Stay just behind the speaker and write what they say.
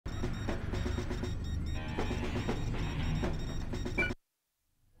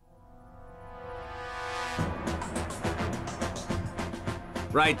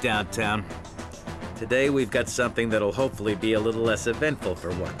Right downtown. Today we've got something that'll hopefully be a little less eventful for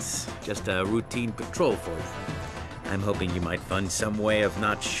once. Just a routine patrol for you. I'm hoping you might find some way of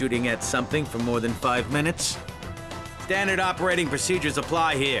not shooting at something for more than 5 minutes. Standard operating procedures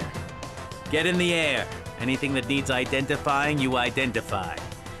apply here. Get in the air. Anything that needs identifying, you identify.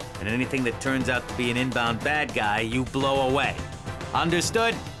 And anything that turns out to be an inbound bad guy, you blow away.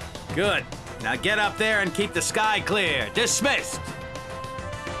 Understood? Good. Now get up there and keep the sky clear. Dismissed!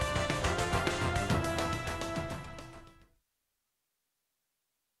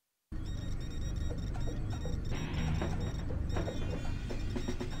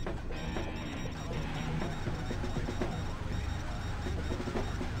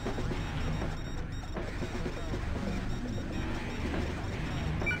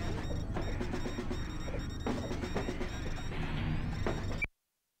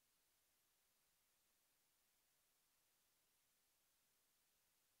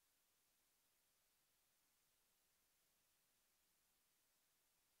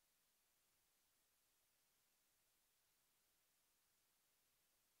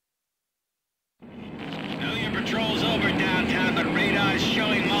 Patrol's over downtown, but radar's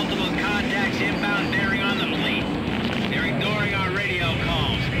showing multiple contacts inbound bearing on the fleet. They're ignoring our radio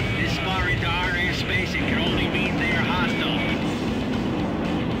calls. This far into our airspace, it can only mean they are hostile.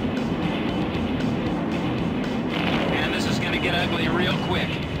 And this is gonna get ugly real quick.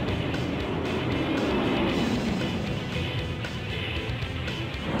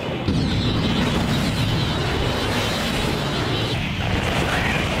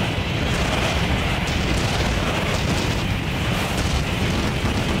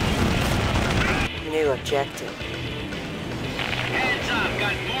 New objective. Heads up,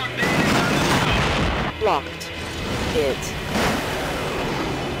 got 4 bandits on the Locked. Hit.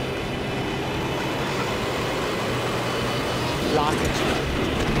 Locked.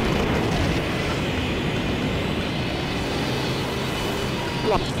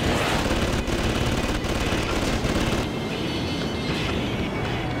 Locked.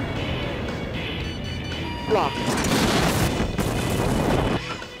 Locked.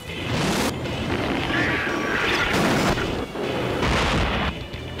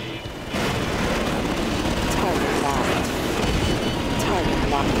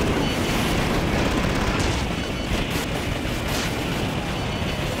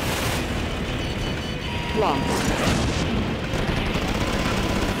 Locked.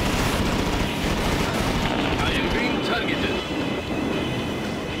 I am being targeted.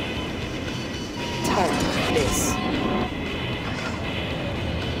 Target this.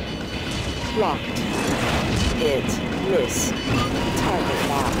 Locked. Hit. Miss. Target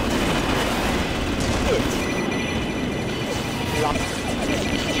locked. Hit. Locked.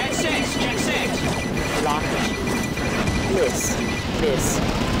 Jet 6, Jet 6. Locked. Miss. Miss.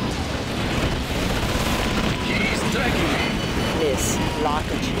 He's tracking me. Miss.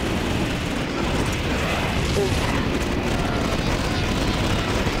 Lockage. Impact.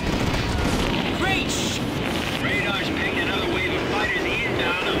 Breach! Radar's pinged another wave of fighters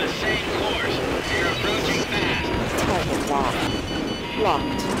inbound on the same course. They're approaching fast. Target locked.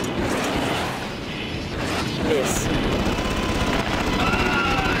 Locked. Miss.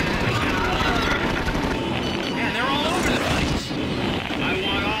 Man, they're all over the place. I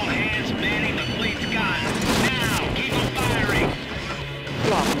want all hands manning the fleet's guns. Now, keep them firing.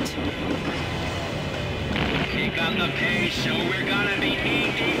 Locked. Pick up the pace, so we're gonna be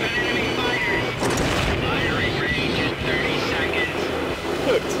knee-deep in enemy fighters. Firing range in 30 seconds.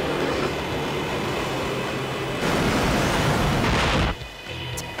 Hit.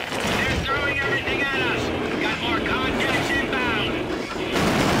 They're throwing everything at us. Got more contacts inbound.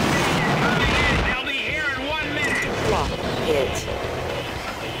 They're coming in. They'll be here in 1 minute. Locked. Hit.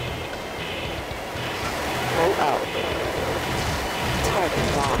 Pull out. Target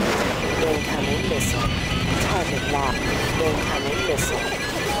locked. Incoming missile. Target locked. Incoming missile.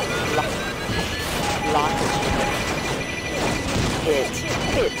 Locked. Locked. Hit.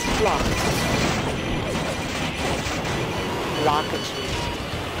 Hit. Locked. Lockage.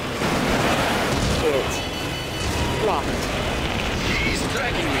 Hit. Locked. He's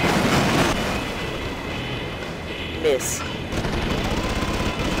tracking me. Miss.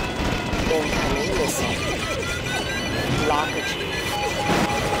 Incoming missile. Lockage.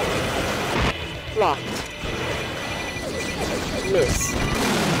 Locked. Miss.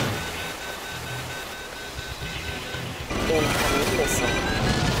 Incoming missile.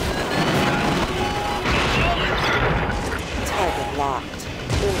 Target locked.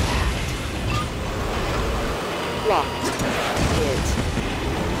 Impact. Locked. Hit.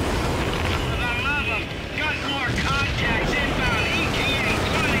 For the love of... Got more contacts inbound. ETA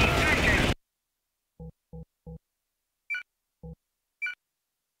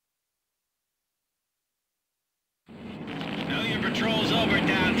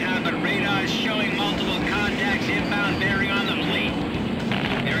inbound bearing on the fleet.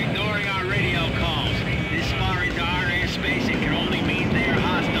 They're ignoring our radio calls. This far into our airspace, it can only mean they're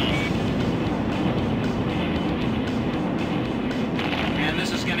hostile. And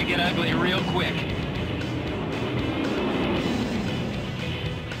this is gonna get ugly real quick.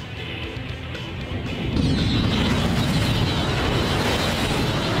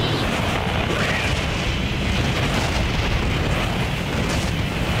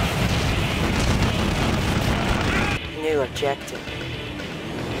 New objective.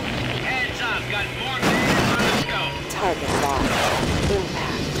 Heads up, got more players on the scope. Target locked.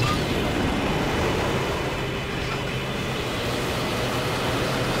 Impact.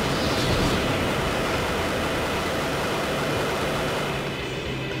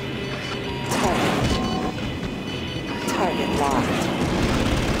 Target locked.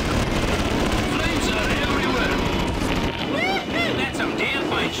 Flames are everywhere. Woo-hoo, that's some damn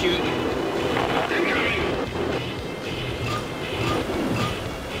fine shooting. They're coming.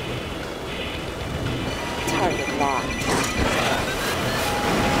 Target locked.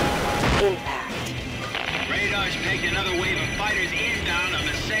 Impact. Radar's pegged another wave of fighters inbound on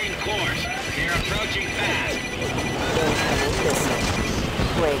the same course. They're approaching fast. Incoming missile.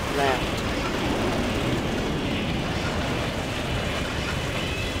 Wake left.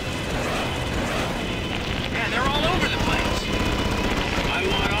 Man, they're all over the place. I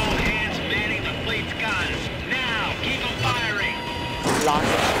want all hands manning the fleet's guns. Now, keep them firing.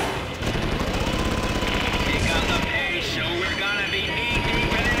 Longitude. Pick up the pace, so we're gonna be knee-deep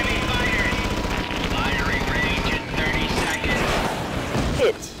with enemy fighters. Firing range in 30 seconds.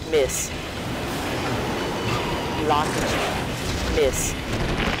 Hit. Miss. Longitude. Miss.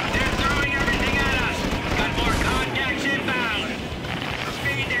 They're throwing everything at us. Got more contacts inbound.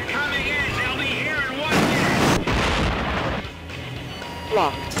 Speed, they're coming in. They'll be here in 1 minute.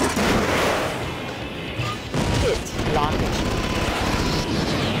 Locked. Hit. Longitude.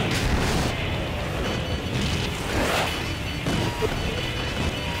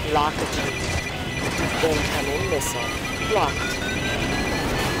 Longitude. Incoming missile. Locked.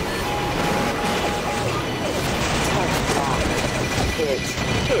 Target locked. Hit.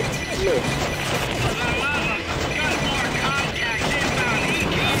 Lift. Got more contacts inbound.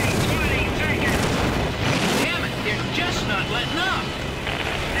 ETA 20 seconds. Damn it, they're just not letting up.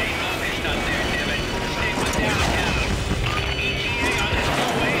 Stay focused up there, David. Stay with downtown. ETA on this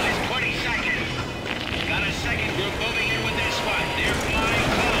full wave is 20 seconds. Got a second group moving in with this one. They're flying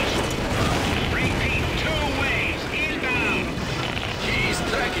close. Repeat, 2 waves inbound. He's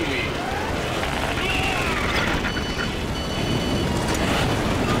tracking me.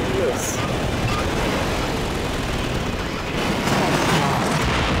 Miss.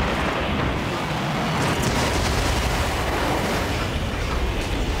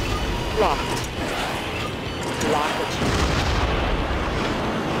 Locked. Longitude.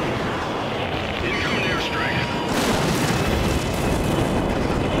 Incoming airstrike.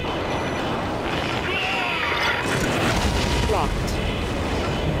 Locked.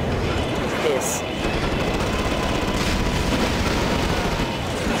 Miss.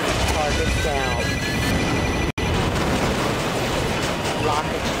 Target down.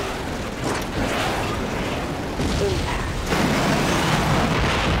 Longitude. Impact.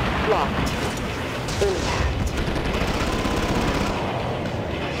 Locked. Impact.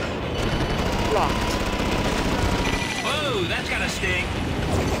 Locked. Whoa, that's got a sting.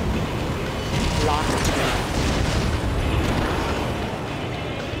 Longitude.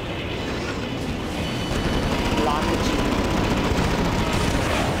 Longitude.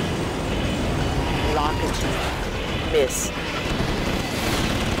 Longitude. Miss.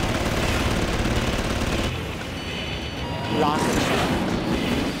 Longitude.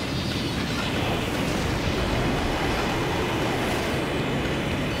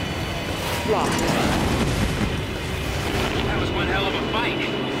 Locked. That was one hell of a fight.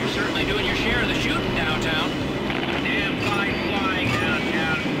 You're certainly doing your share of the shooting downtown. Damn fine flying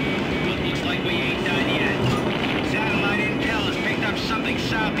downtown. But looks like we ain't done yet. Satellite intel has picked up something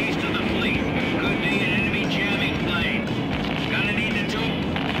southeast of the fleet. Could be an enemy jamming plane. Gonna need the tube.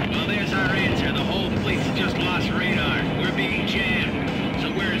 Well, there's our answer. The whole fleet's just lost radar. We're being jammed. So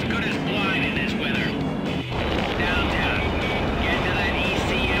we're as good as blind in this weather. Downtown. Get to that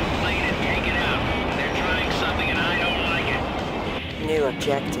ECM plane and take it out. They're trying something and I don't like it. New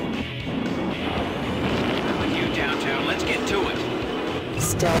objective. With you downtown, let's get to it.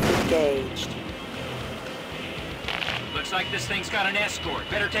 Stealth engaged. Looks like this thing's got an escort.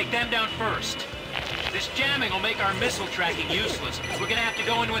 Better take them down first. This jamming will make our missile tracking useless. We're gonna have to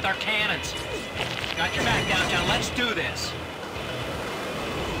go in with our cannons. Got your back downtown. Let's do this.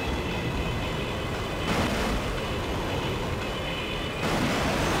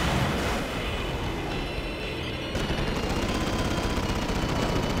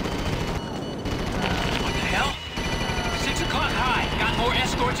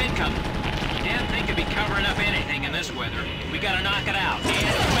 incoming. Damn thing could be covering up anything in this weather. We gotta knock it out,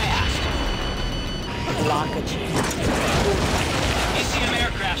 and fast. Blockage. ECM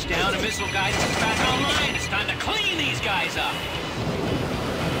aircraft's down and missile guidance is back online. It's time to clean these guys up.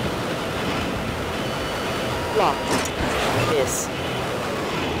 Locked. Miss.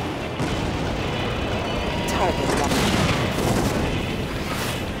 Target locked.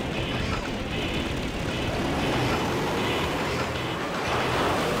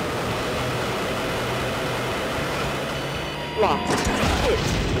 Locked. Hit.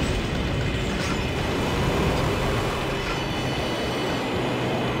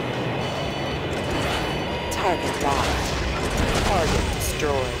 Target locked. Target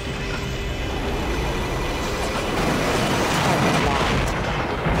destroyed. Target locked.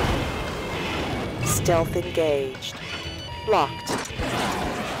 Stealth engaged. Locked.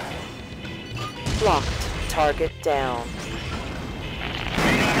 Locked. Target down.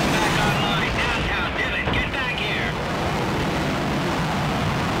 Radar's back online. Downtown, Divot, get back here.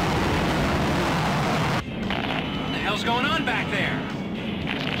 What the hell's going on back there?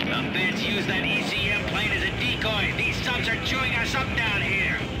 The feds use that ECM plane as a decoy. These subs are chewing us up down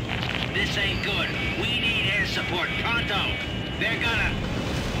here. This ain't good. We need air support pronto. They're gonna...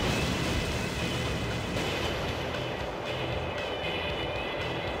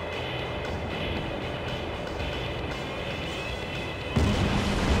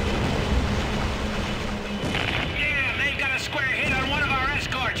 Yeah, they've got a square hit on one of our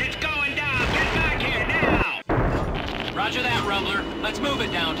escorts. It's going down. Get back here now. Roger that, Rumbler. Let's move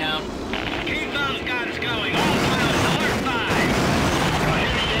it downtown. Keep those guns going. All pilots, alert 5.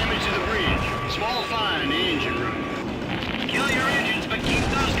 Heavy damage to the bridge. Small fire in the engine room. Kill your engines, but keep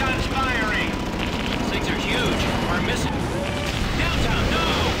those guns firing. These things are huge. We're missing. Downtown, no!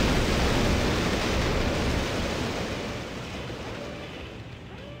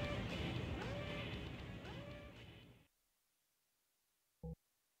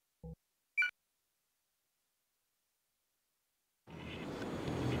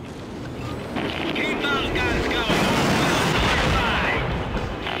 Keep those guns going. All pilots, alert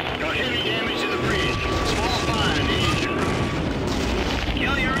 5. Got heavy damage to the bridge. Small fire in the engine room.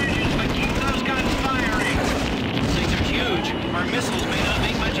 Kill your engines, but keep those guns firing. These things are huge. Our missiles may not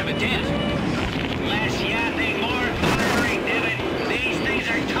make much of a dent. Less yapping, more firing, Divot. These things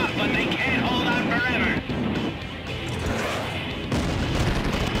are tough, but they can't hold out forever.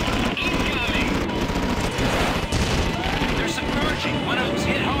 Incoming! They're submerging. One of them's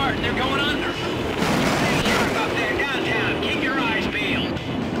hit hard and they're going under. Stay sharp up there downtown. Keep your eyes peeled.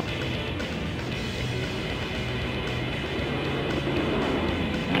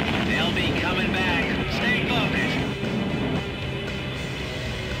 They'll be coming back. Stay focused.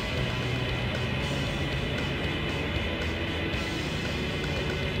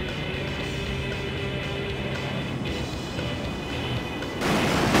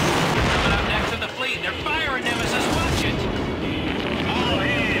 Coming up next to the fleet. They're firing, Nemesis. Watch it. All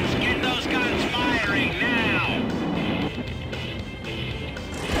hands, get those guns firing now.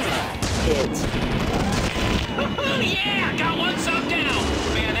 Hit. Oh, yeah! Got one sub down.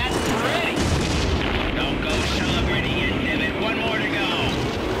 Man, that's pretty. Don't go celebrating yet, Divot. One more to go.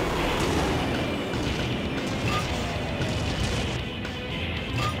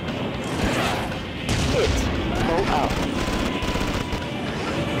 Hit. Pull up.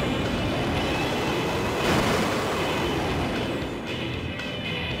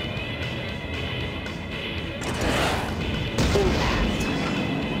 Impact.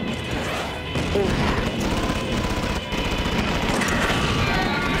 Impact.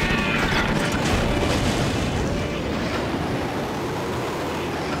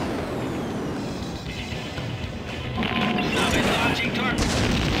 Stop it, launching torp.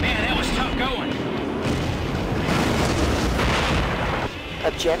 Man, that was tough going.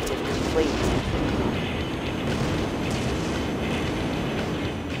 Objective complete.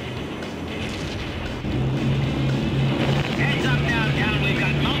 Heads up downtown. We've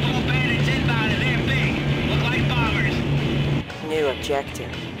got multiple bandits inbound and they're big. Look like bombers. New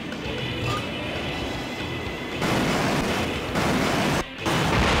objective.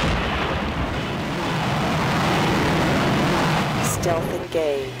 Stealth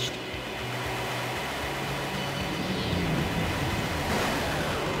engaged.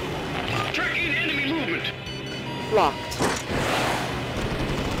 Tracking enemy movement. Locked.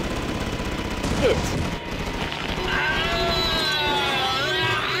 Hit.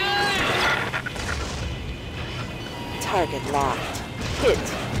 Target locked. Hit.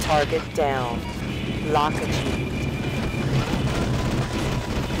 Target down. Lock achieved.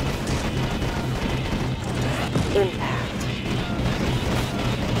 Impact.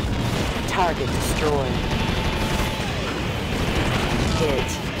 Target destroyed. Hit.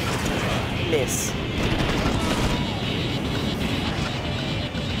 Miss.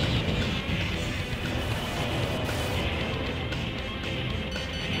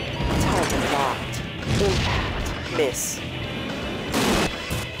 Target locked. Impact. Miss.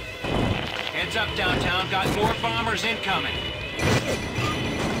 Heads up downtown, got more bombers incoming.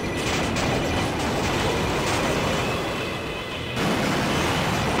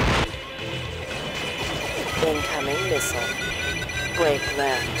 Incoming missile. Break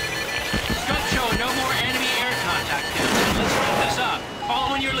left. Scope showing no more enemy air contact downtown. Let's wrap this up.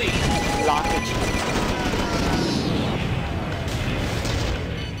 Following your lead. Blockage.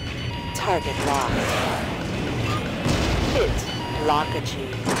 Target locked. Hit. Blockage.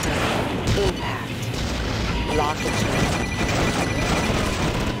 Impact. Blockage.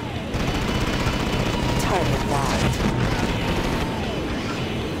 Target locked.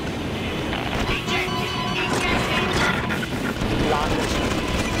 Blockage.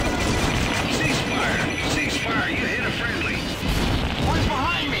 Ceasefire! Ceasefire! You hit a friendly! One's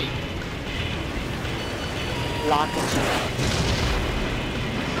behind me. Blockage.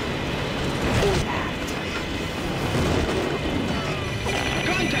 Impact.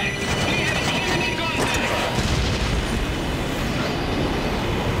 Contact! We have enemy contact!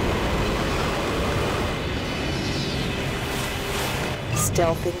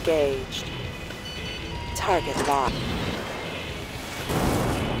 Stealth engaged. Target locked.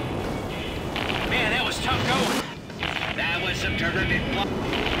 Man, that was tough going. That was some terrific block.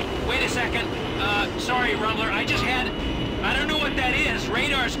 Wait a second. Sorry, Rumbler. I don't know what that is.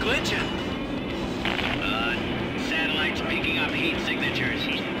 Radar's glitching. Satellite's picking up heat signatures.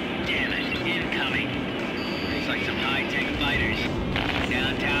 Damn it, incoming. Looks like some high-tech fighters.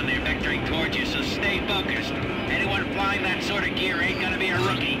 Downtown, they're vectoring towards you, so stay focused. Anyone flying that sort of gear ain't gonna be a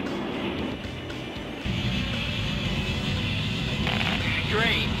rookie.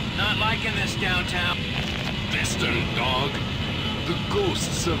 Great. Not liking this downtown. Western dog. The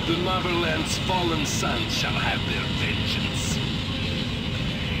ghosts of the Motherland's fallen sons shall have their vengeance.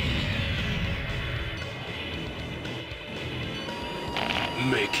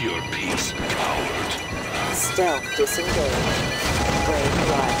 Make your peace, coward. Stealth disengaged. Break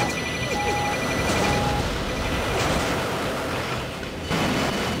right.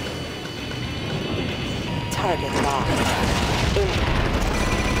 Target locked. Impact.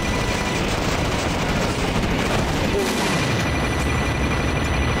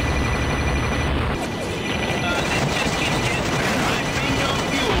 This just keeps getting better. Bingo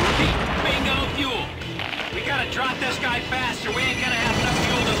fuel. Repeat, bingo fuel. We gotta drop this guy fast or we ain't gonna have enough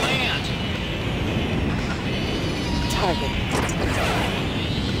fuel to land. Target.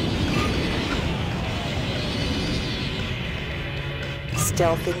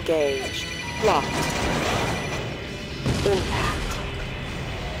 Stealth engaged. Locked. Impact.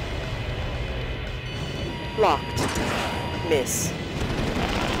 Locked. Miss.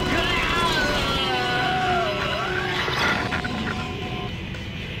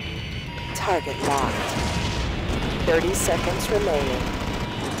 Target locked. 30 seconds remaining.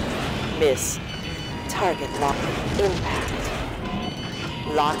 Miss. Target locked. Impact.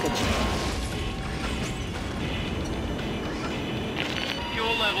 Lockage.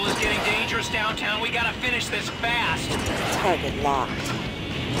 Fuel level is getting dangerous downtown. We gotta finish this fast. Target locked.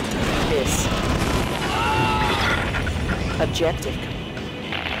 Miss. Objective.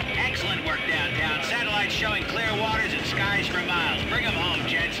 Excellent work downtown. Satellites showing clear waters and skies for miles. Bring them home,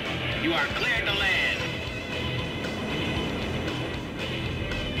 gents. You are cleared to land.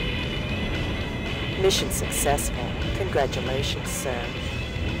 Mission successful. Congratulations, sir.